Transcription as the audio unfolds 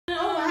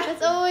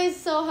is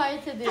so hard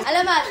to do.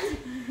 Alamat!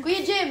 Kuya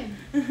Jim!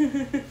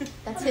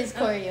 That's his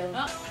choreo.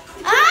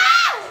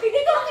 Ah! Hindi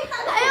ko makita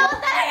na. Ayaw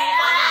talaga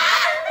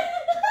yun!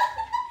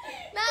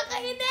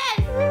 Nakakainis!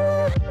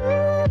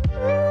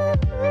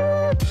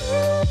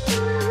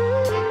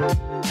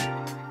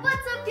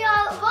 What's up,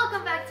 y'all?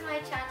 Welcome back to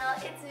my channel.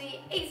 It's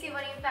me,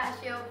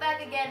 Bonifacio, back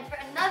again for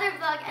another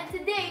vlog. And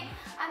today,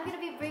 I'm gonna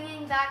be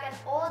bringing back an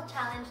old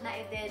challenge that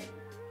I did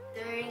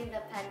during the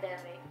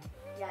pandemic.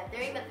 Yeah,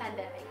 during the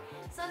pandemic.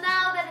 So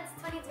now that it's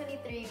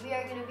 2023, we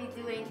are gonna be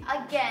doing,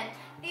 again,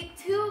 the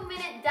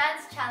 2-minute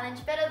dance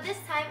challenge. But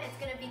this time, it's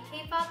gonna be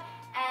K-pop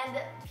and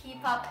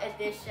P-pop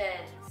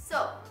edition.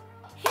 So,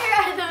 here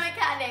are the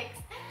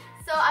mechanics.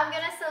 So I'm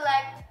gonna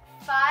select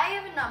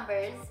 5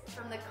 numbers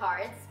from the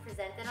cards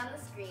presented on the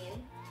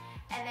screen.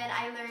 And then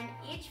I learn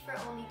each for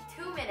only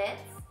 2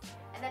 minutes.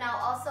 And then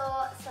I'll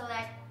also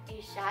select a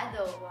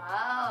shadow,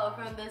 wow,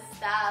 from the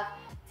staff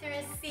to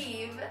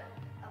receive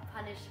a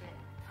punishment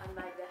on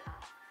my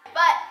behalf.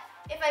 But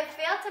if I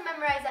fail to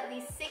memorize at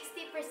least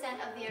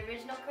 60% of the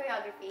original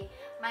choreography,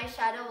 my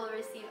shadow will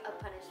receive a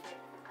punishment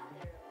on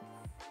their own.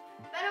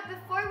 But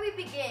before we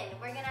begin,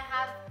 we're gonna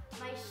have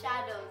my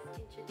shadows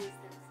introduce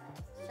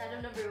themselves.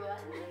 Shadow number 1.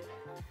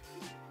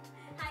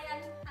 Hi,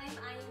 I'm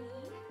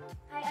Ainie.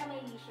 Hi, I'm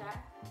Aisha.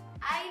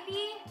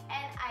 Ainie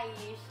and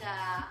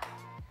Aisha.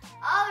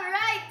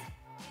 Alright!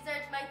 These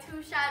are my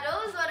 2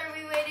 shadows. What are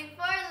we waiting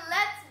for?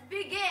 Let's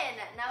begin!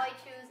 Now I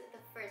choose the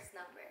first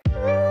number.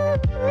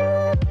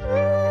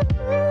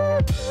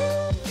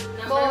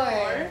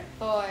 Number 4.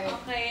 4.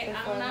 Okay,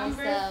 ang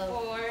number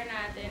 4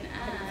 natin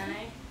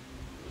ay...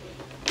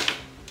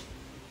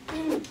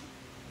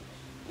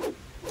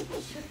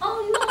 Oh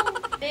no!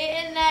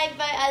 Day and Night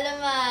by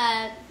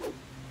Alamat.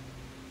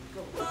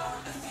 Go.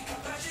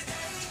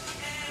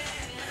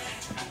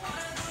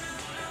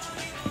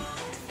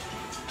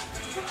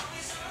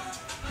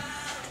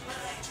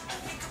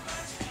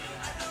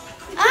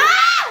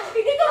 Ah!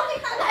 Hindi ko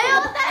makita na. Ayaw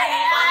ko talaga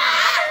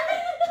yun!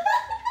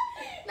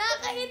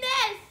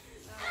 Nakakainis!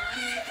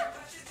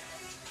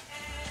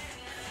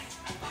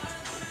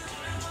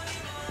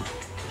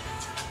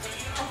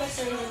 Ako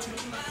sorry, hindi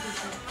ko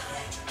makita.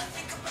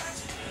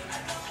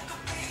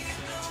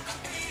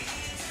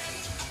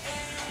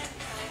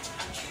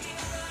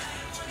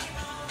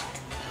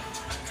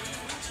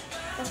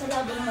 Sa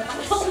labo ng mata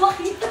ko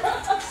makita.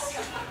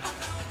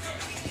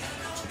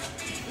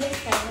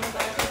 Next time, ano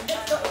ba?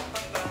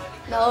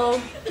 No.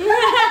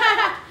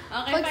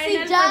 Okay, Pag si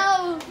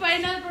Jao.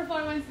 final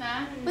performance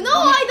na. No,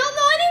 I don't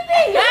know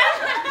anything!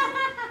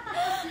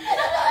 I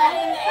don't know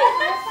anything!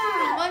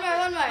 One more.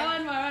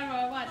 One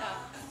more. What?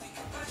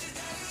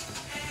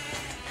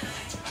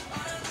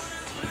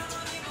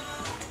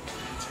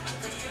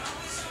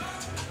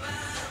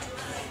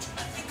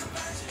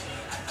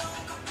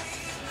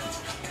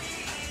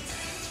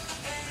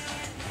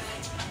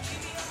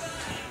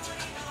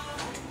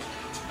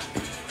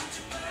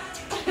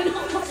 Ano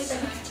ko makita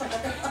ng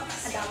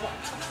adawa?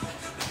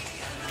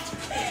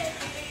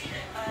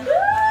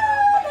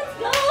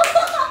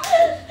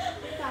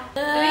 Let's go!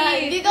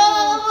 Hindi ko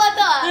makakuha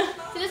to ah.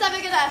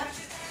 Sinasabi ko na.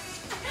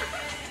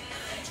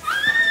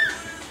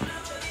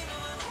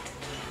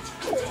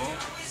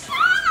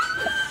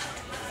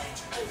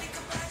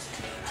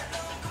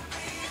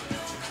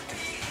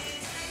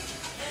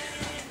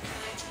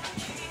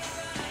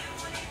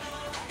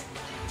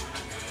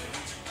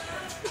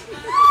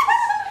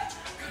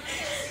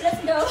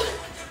 Let's go!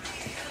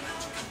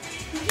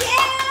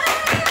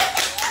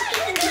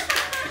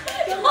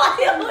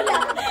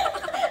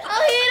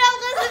 Ang hirap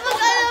kasi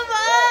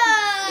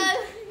mag-alaman!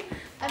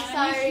 I'm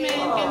sorry.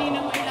 Kanina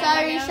mo ilalagay.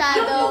 Sorry,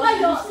 Shadow.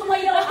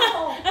 Sumayaw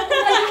ako.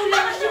 Tumayo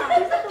lang siya.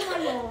 Basta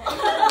tumayo.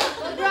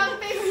 Mag-rock,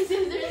 paper,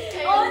 scissors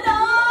kayo. Oh no!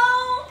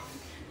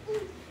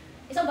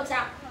 Isang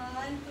bagsak.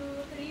 1,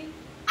 2, 3.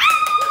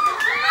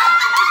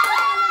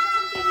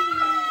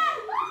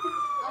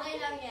 Okay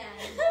lang yan.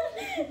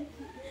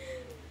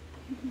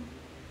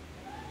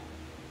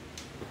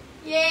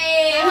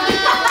 Yay!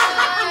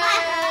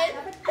 Heart!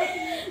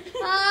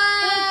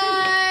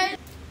 Heart!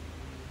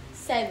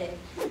 7.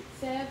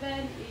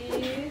 7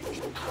 is...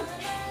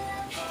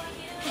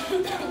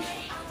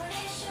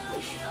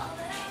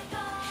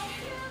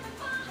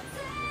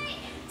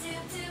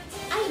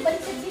 Ay,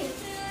 balik sa din.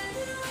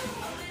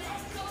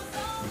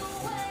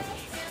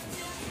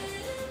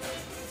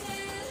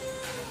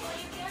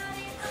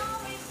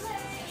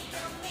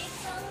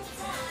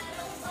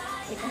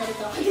 Ito na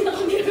rito. Hindi na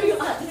kami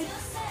yung atin.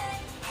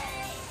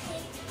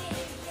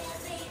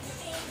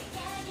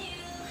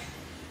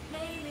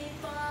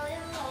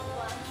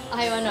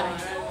 Okay, one more.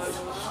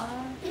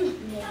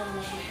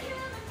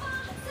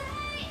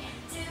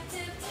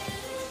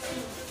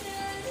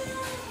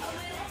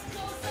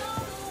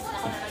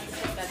 Ako na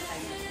nag-decide that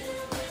time.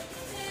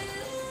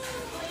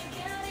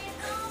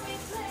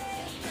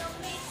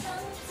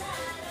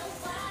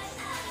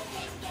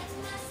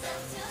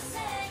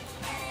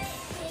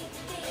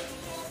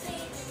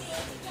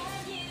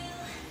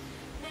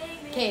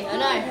 Okay,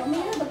 honor.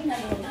 Meron ba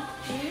ginagawa?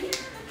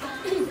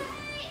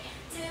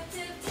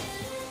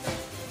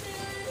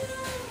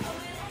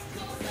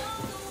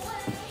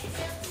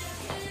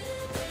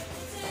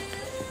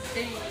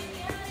 Three.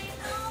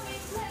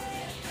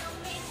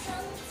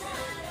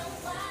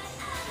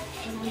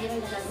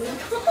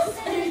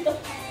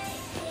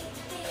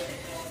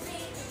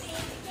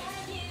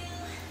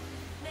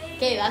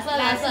 Okay, last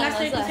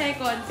 30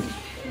 seconds.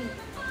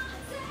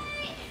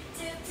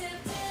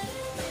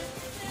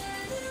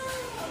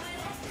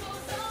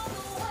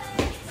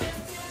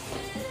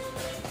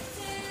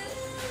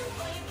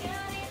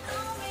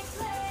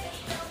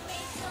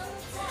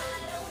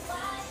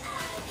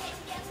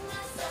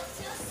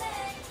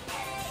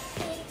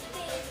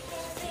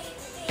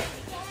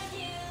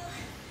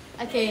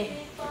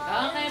 Okay.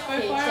 Okay,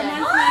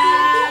 performance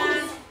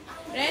na.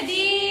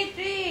 Ready?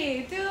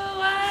 3, 2,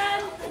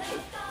 1.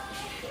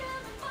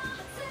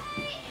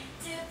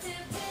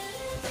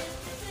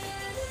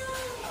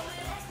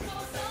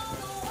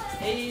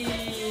 Hey.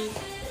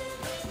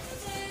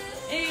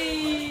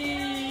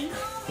 Hey.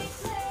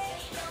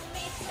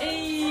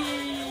 Hey.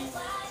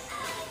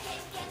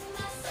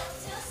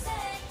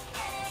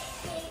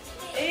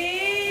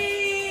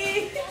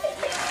 Hey.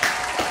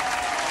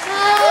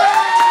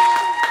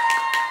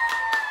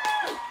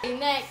 Okay,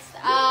 next,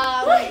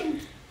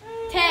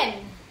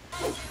 10.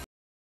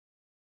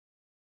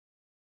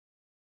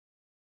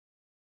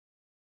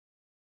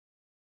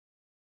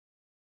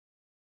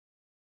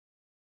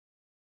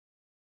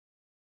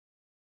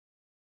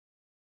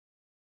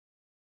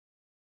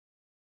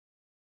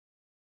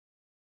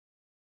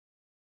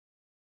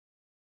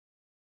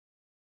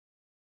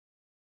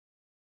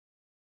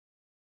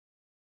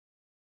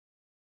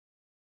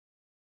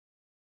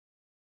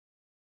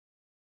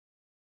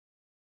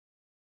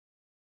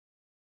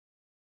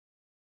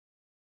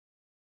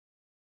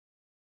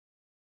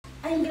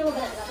 Ay, hindi ko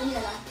galaga. Kanina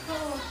lang.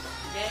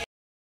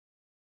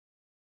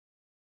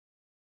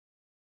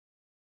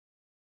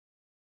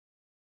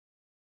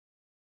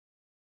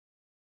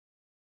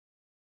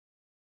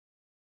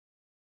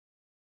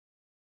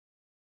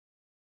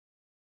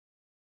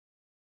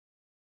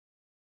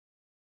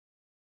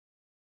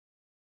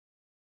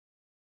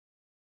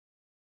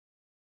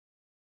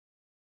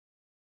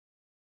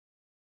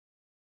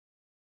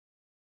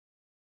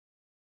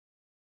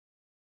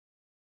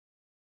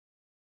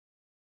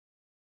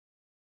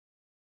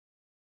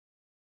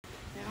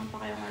 Meron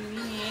pa kayong 1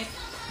 minute.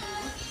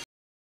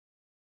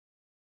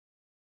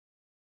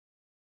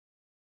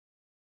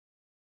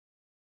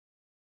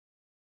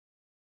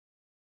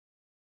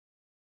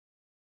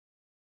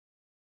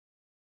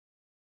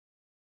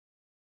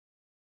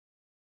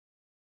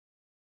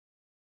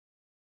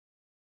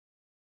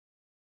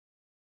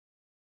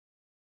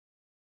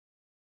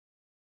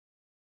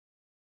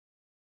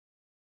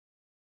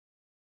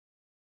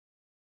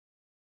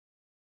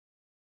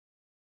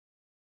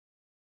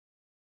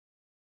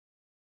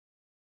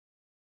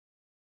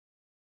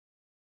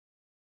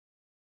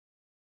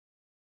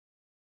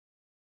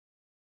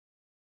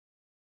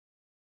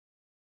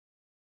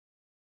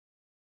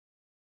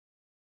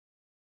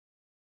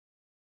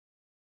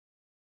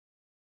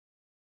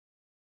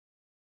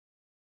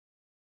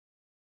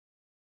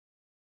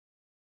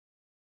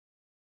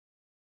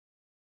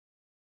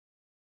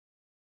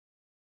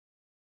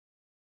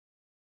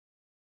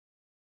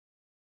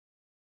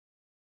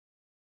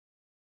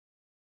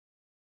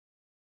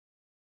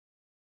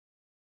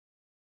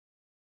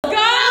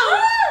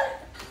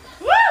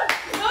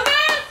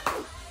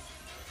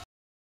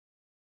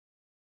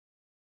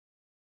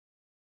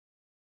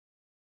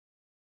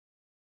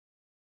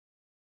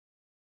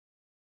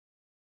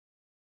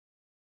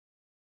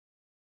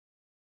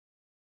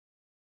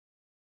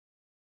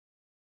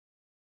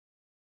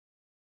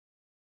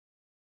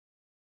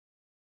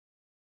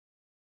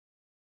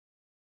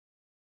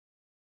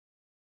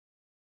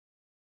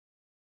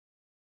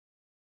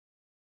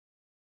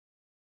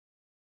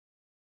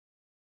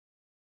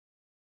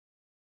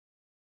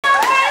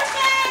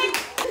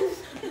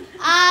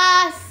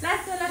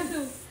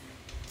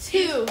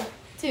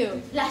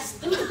 Two.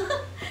 Last 2.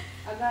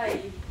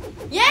 Agay.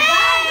 Yay!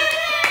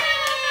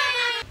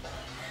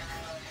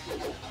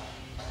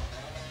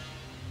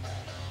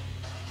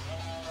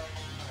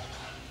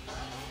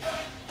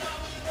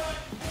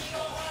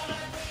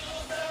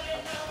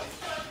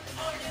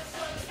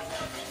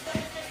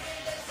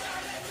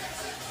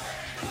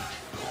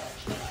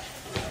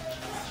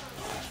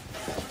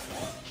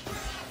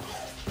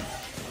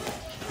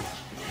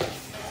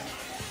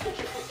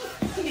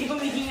 Hindi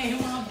humihinga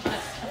yung mga bata.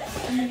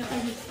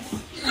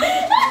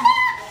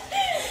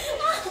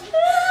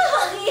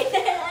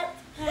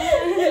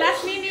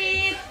 Last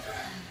minute.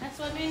 Last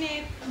 1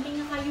 minute.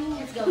 Huminga kayo.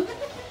 Let's go.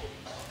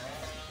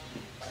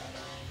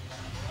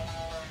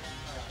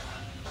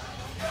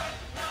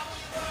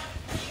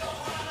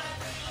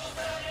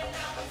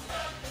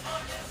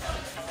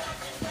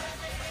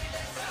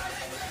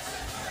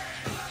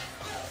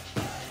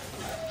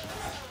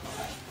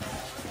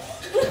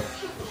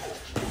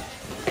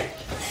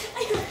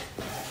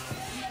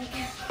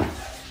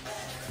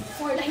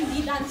 For the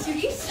hindi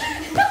danceries.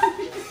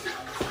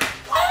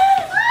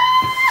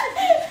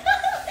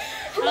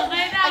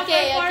 Okay na,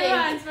 Okay,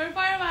 performance.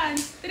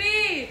 Performance.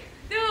 3,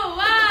 2,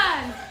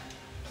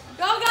 1.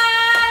 Go,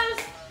 girls!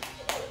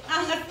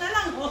 Angas na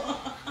lang, oh.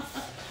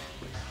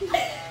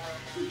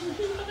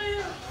 Ito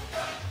kayo.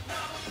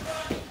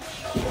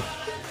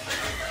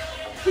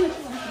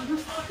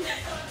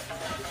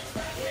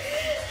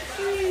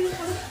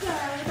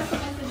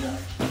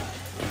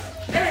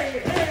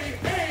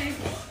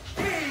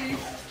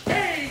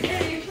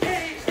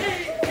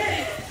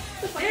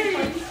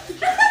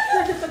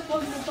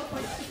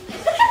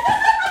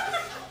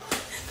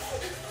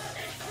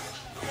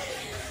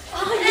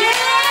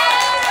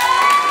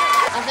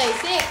 Okay,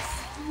 6.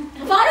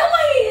 Parang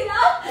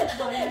mahirap!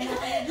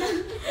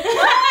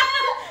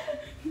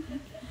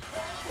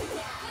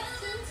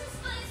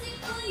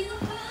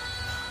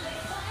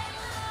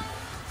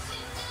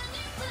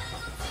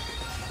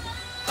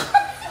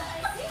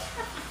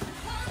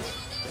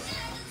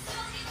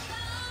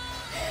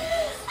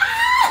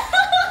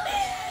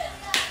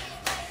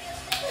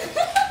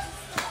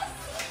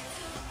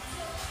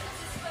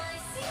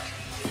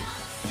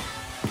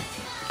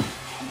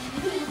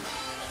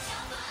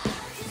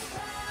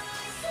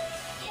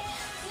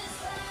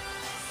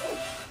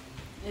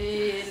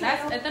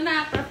 Last, ito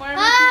na,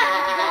 performance na.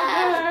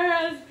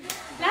 Girls!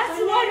 Last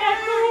one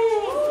ako!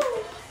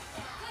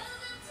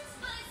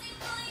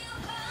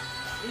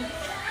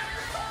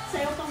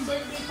 Sayo pang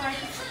birthday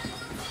party.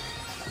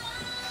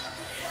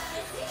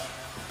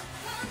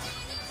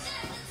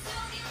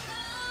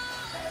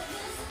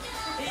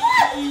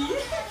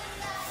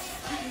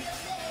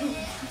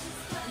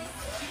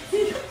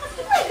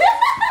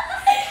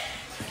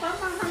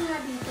 Pamanghang nga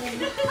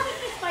dito.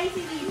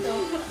 Spicy dito.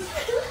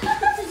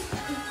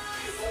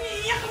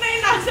 Umiiyak na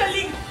yung nasa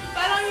link.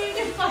 Parang yun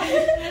yung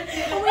spicy.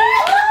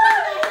 Umiiyak na!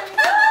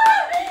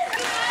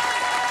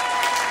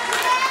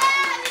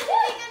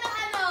 Hindi ka ng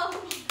ano.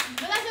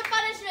 Wala siyang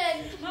punishment.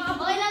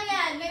 Okay lang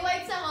yan. May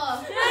wipes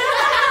ako.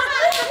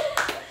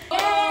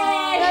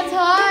 Yay! That's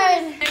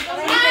hard.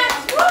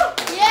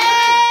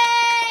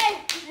 Yay!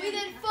 We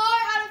did 4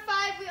 out of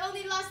 5. We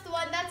only lost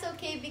 1. That's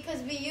okay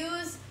because we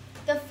use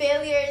the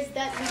failures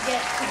that we get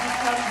to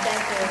become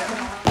better.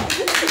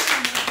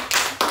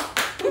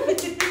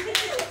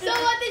 So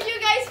what did you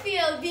guys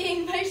feel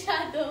being my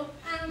shadow?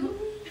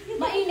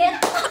 Mainit!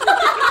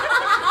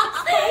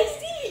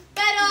 Spicy!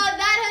 Pero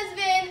that has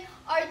been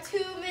our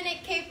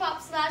 2-minute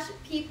K-pop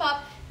 /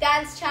 P-pop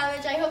dance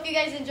challenge. I hope you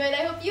guys enjoyed.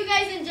 I hope you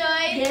guys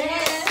enjoyed.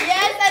 Yes!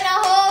 Yes, and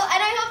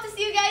I hope to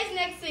see you guys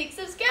next week.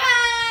 Subscribe!